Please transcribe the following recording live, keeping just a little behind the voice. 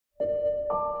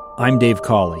I'm Dave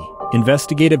Cawley,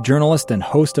 investigative journalist and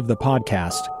host of the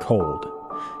podcast Cold.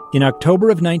 In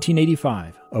October of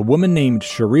 1985, a woman named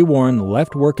Sheree Warren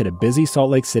left work at a busy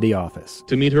Salt Lake City office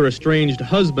to meet her estranged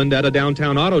husband at a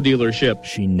downtown auto dealership.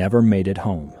 She never made it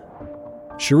home.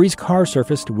 Sheree's car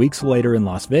surfaced weeks later in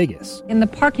Las Vegas. In the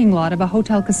parking lot of a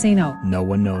hotel casino. No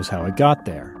one knows how it got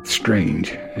there. Strange.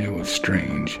 It was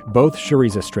strange. Both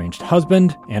Sheree's estranged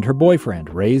husband and her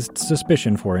boyfriend raised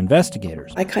suspicion for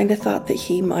investigators. I kind of thought that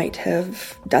he might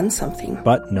have done something.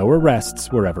 But no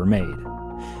arrests were ever made.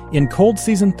 In Cold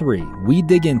Season 3, we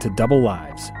dig into double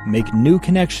lives, make new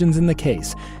connections in the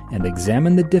case, and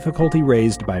examine the difficulty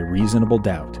raised by reasonable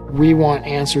doubt. We want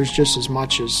answers just as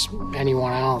much as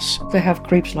anyone else. They have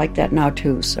creeps like that now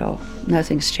too, so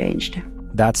nothing's changed.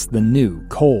 That's the new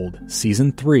Cold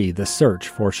Season 3, The Search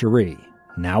for Sheree,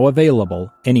 now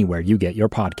available anywhere you get your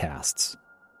podcasts.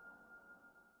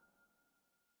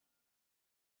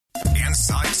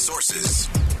 Inside Sources.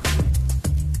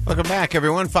 Welcome back,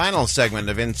 everyone. Final segment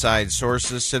of Inside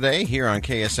Sources today here on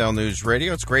KSL News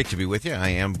Radio. It's great to be with you. I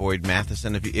am Boyd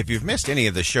Matheson. If you've missed any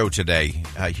of the show today,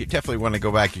 you definitely want to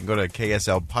go back. You can go to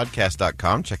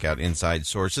kslpodcast.com, check out Inside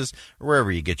Sources, or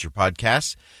wherever you get your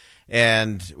podcasts.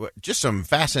 And just some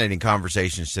fascinating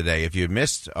conversations today. If you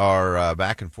missed our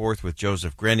back and forth with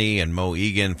Joseph Grenny and Mo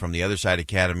Egan from the Other Side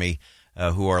Academy,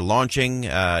 who are launching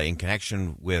in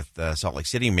connection with Salt Lake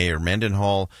City Mayor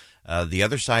Mendenhall, the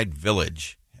Other Side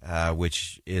Village,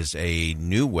 which is a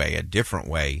new way, a different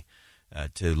way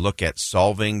to look at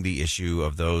solving the issue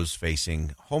of those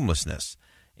facing homelessness.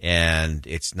 And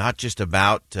it's not just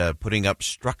about putting up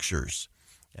structures.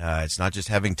 It's not just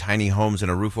having tiny homes and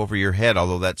a roof over your head,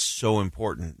 although that's so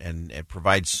important and it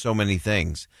provides so many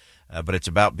things. But it's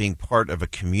about being part of a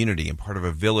community and part of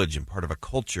a village and part of a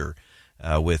culture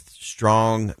with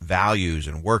strong values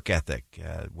and work ethic,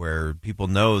 where people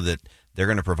know that they're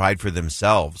going to provide for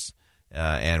themselves.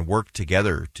 And work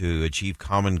together to achieve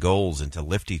common goals and to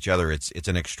lift each other. It's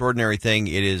an extraordinary thing.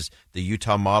 It is the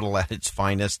Utah model at its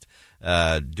finest,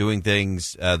 doing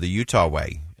things the Utah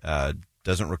way.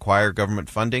 Doesn't require government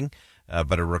funding,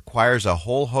 but it requires a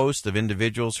whole host of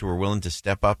individuals who are willing to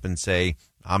step up and say,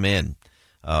 I'm in,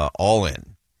 all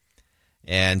in.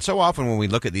 And so often when we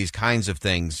look at these kinds of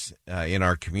things in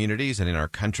our communities and in our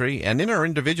country and in our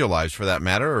individual lives, for that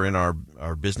matter, or in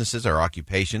our businesses, our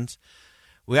occupations,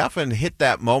 we often hit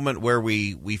that moment where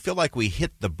we feel like we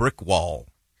hit the brick wall.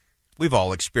 We've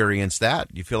all experienced that.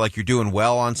 You feel like you're doing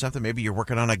well on something. Maybe you're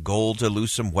working on a goal to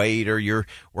lose some weight, or you're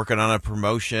working on a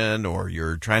promotion, or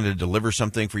you're trying to deliver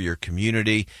something for your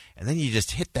community, and then you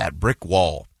just hit that brick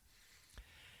wall.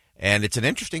 And it's an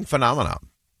interesting phenomenon.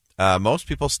 Most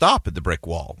people stop at the brick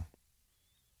wall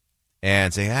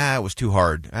and say, it was too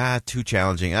hard, too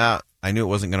challenging, I knew it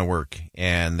wasn't going to work,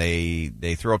 and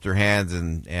they throw up their hands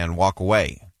and walk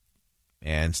away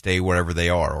and stay wherever they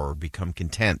are, or become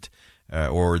content,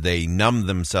 or they numb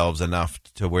themselves enough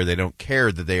to where they don't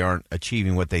care that they aren't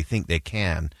achieving what they think they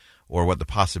can or what the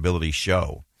possibilities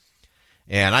show.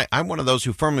 And I'm one of those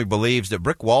who firmly believes that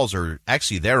brick walls are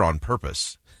actually there on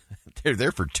purpose. They're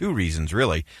there for two reasons,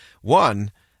 really.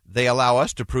 One, they allow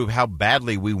us to prove how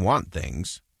badly we want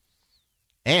things,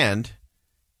 and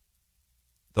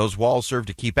those walls serve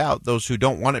to keep out those who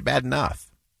don't want it bad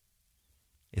enough.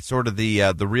 It's sort of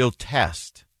the real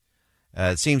test.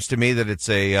 It seems to me that it's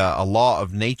a law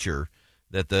of nature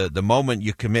that the moment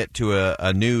you commit to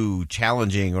a new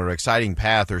challenging or exciting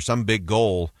path or some big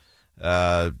goal,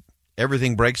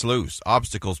 everything breaks loose.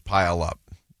 Obstacles pile up.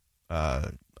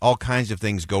 All kinds of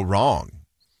things go wrong.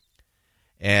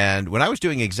 And when I was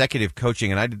doing executive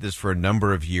coaching, and I did this for a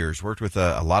number of years, worked with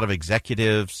a lot of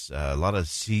executives, a lot of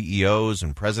CEOs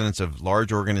and presidents of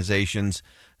large organizations,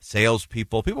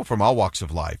 salespeople, people from all walks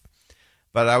of life.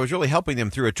 But I was really helping them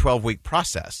through a 12-week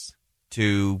process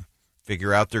to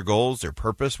figure out their goals, their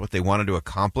purpose, what they wanted to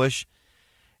accomplish.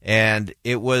 And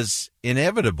it was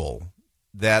inevitable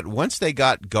that once they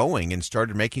got going and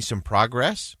started making some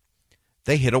progress,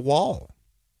 they hit a wall.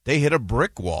 They hit a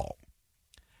brick wall.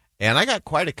 And I got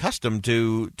quite accustomed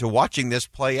to watching this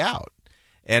play out.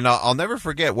 And I'll never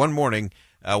forget one morning,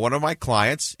 one of my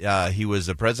clients, he was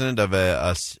the president of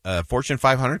a Fortune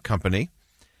 500 company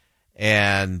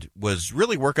and was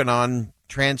really working on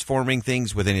transforming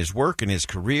things within his work and his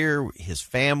career, his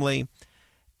family.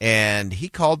 And he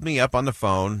called me up on the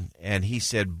phone and he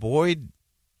said, Boyd,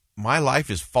 my life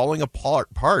is falling apart.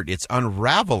 It's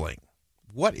unraveling.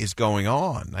 What is going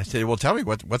on? I said, well, tell me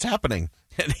what's happening.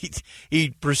 And he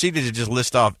proceeded to just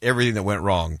list off everything that went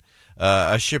wrong.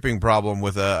 A shipping problem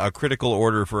with a critical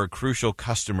order for a crucial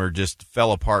customer just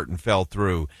fell apart and fell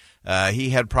through. He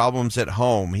had problems at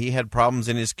home. He had problems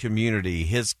in his community.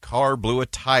 His car blew a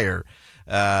tire.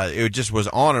 It just was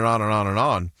on and on and on and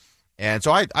on. And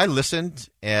so I listened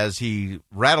as he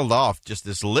rattled off just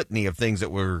this litany of things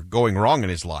that were going wrong in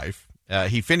his life.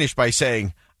 He finished by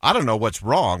saying, I don't know what's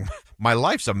wrong. My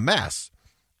life's a mess.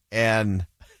 And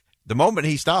the moment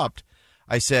he stopped,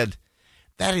 I said,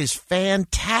 that is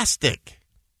fantastic.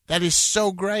 That is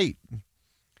so great.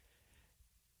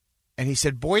 And he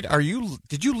said, Boyd,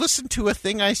 did you listen to a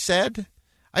thing I said?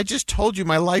 I just told you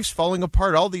my life's falling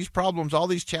apart, all these problems, all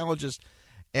these challenges.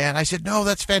 And I said, no,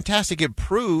 that's fantastic. It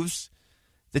proves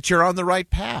that you're on the right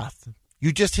path.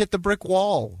 You just hit the brick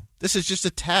wall. This is just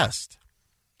a test.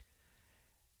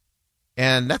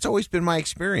 And that's always been my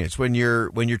experience. When you're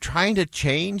trying to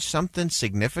change something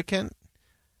significant,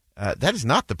 that is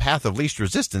not the path of least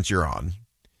resistance you're on.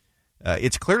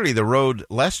 It's clearly the road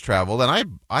less traveled,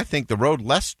 and I think the road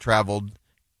less traveled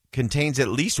contains at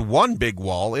least one big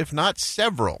wall, if not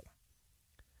several,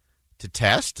 to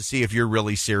test, to see if you're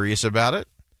really serious about it,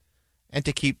 and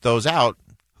to keep those out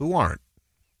who aren't.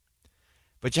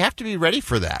 But you have to be ready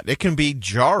for that. It can be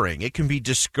jarring. It can be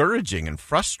discouraging and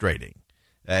frustrating.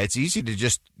 It's easy to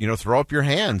just, throw up your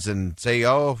hands and say,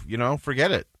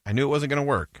 forget it. I knew it wasn't going to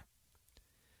work.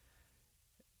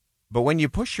 But when you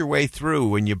push your way through,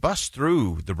 when you bust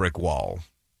through the brick wall,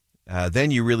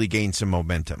 then you really gain some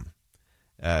momentum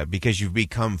because you've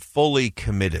become fully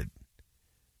committed.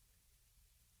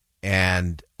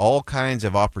 And all kinds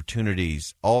of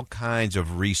opportunities, all kinds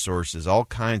of resources, all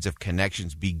kinds of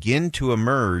connections begin to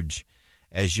emerge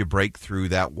as you break through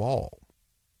that wall.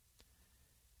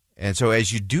 And so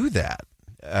as you do that,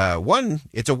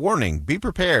 it's a warning. Be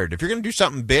prepared. If you're going to do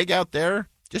something big out there,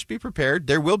 just be prepared.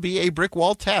 There will be a brick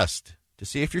wall test to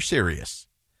see if you're serious.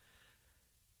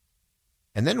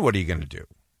 And then what are you going to do?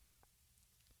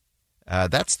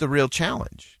 That's the real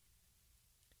challenge.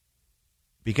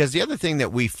 Because the other thing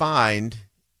that we find,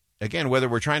 again, whether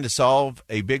we're trying to solve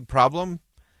a big problem,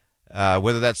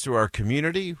 whether that's through our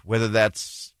community, whether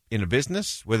that's in a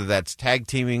business, whether that's tag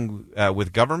teaming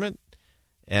with government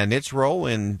and its role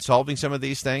in solving some of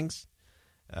these things,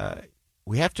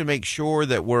 we have to make sure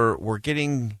that we're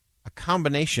getting a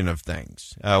combination of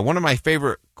things. One of my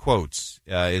favorite quotes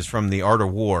is from The Art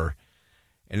of War,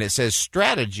 and it says,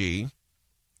 strategy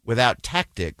without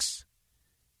tactics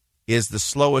is the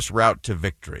slowest route to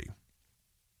victory.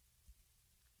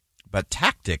 But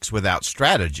tactics without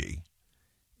strategy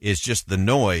is just the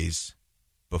noise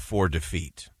before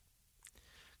defeat.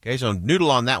 Okay, so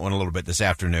noodle on that one a little bit this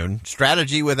afternoon.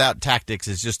 Strategy without tactics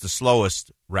is just the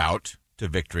slowest route to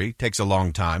victory. It takes a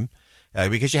long time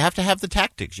because you have to have the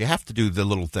tactics. You have to do the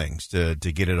little things to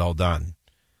get it all done.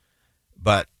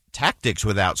 But tactics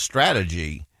without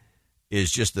strategy is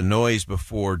just the noise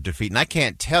before defeat. And I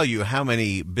can't tell you how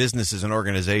many businesses and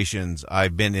organizations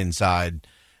I've been inside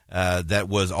that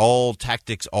was all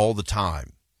tactics all the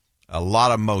time. A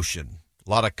lot of motion, a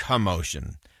lot of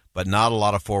commotion, but not a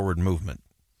lot of forward movement.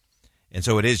 And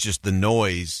so it is just the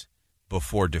noise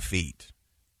before defeat.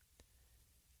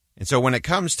 And so when it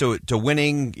comes to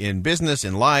winning in business,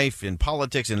 in life, in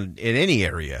politics, in any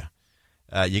area,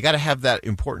 you got to have that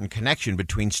important connection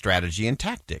between strategy and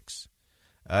tactics.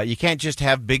 You can't just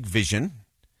have big vision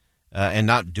and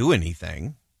not do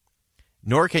anything,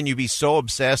 nor can you be so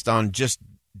obsessed on just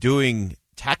doing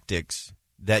tactics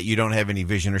that you don't have any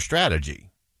vision or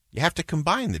strategy. You have to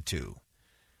combine the two.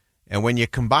 And when you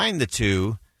combine the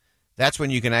two, that's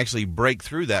when you can actually break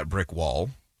through that brick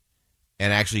wall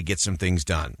and actually get some things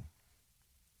done.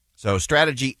 So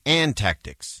strategy and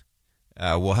tactics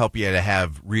will help you to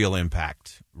have real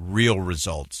impact, real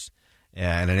results,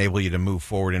 and enable you to move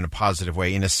forward in a positive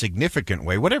way, in a significant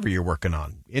way, whatever you're working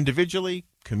on, individually,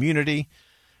 community,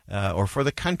 or for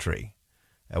the country.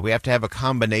 We have to have a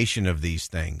combination of these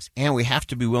things, and we have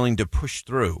to be willing to push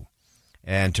through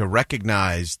and to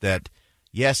recognize that,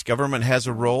 yes, government has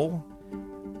a role,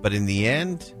 but in the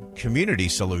end, community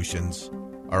solutions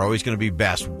are always going to be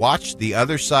best. Watch The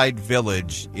Other Side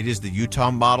Village. It is the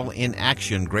Utah model in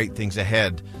action. Great things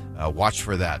ahead. Watch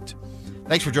for that.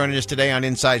 Thanks for joining us today on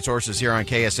Inside Sources here on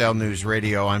KSL News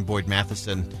Radio. I'm Boyd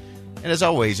Matheson. And as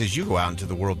always, as you go out into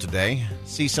the world today,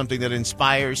 see something that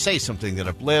inspires, say something that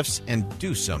uplifts, and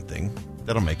do something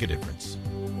that'll make a difference.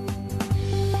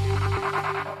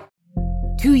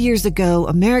 2 years ago,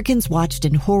 Americans watched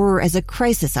in horror as a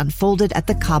crisis unfolded at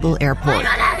the Kabul airport.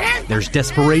 There's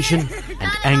desperation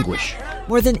and anguish.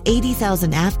 More than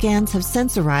 80,000 Afghans have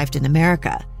since arrived in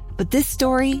America, but this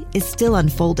story is still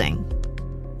unfolding.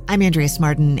 I'm Andrea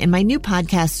Smartin. In my new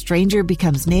podcast, Stranger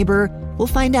Becomes Neighbor, we'll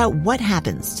find out what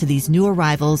happens to these new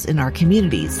arrivals in our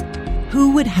communities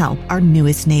Who would help our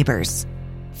newest neighbors?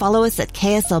 Follow us at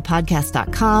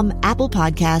kslpodcast.com, Apple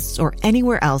Podcasts, or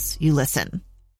anywhere else you listen.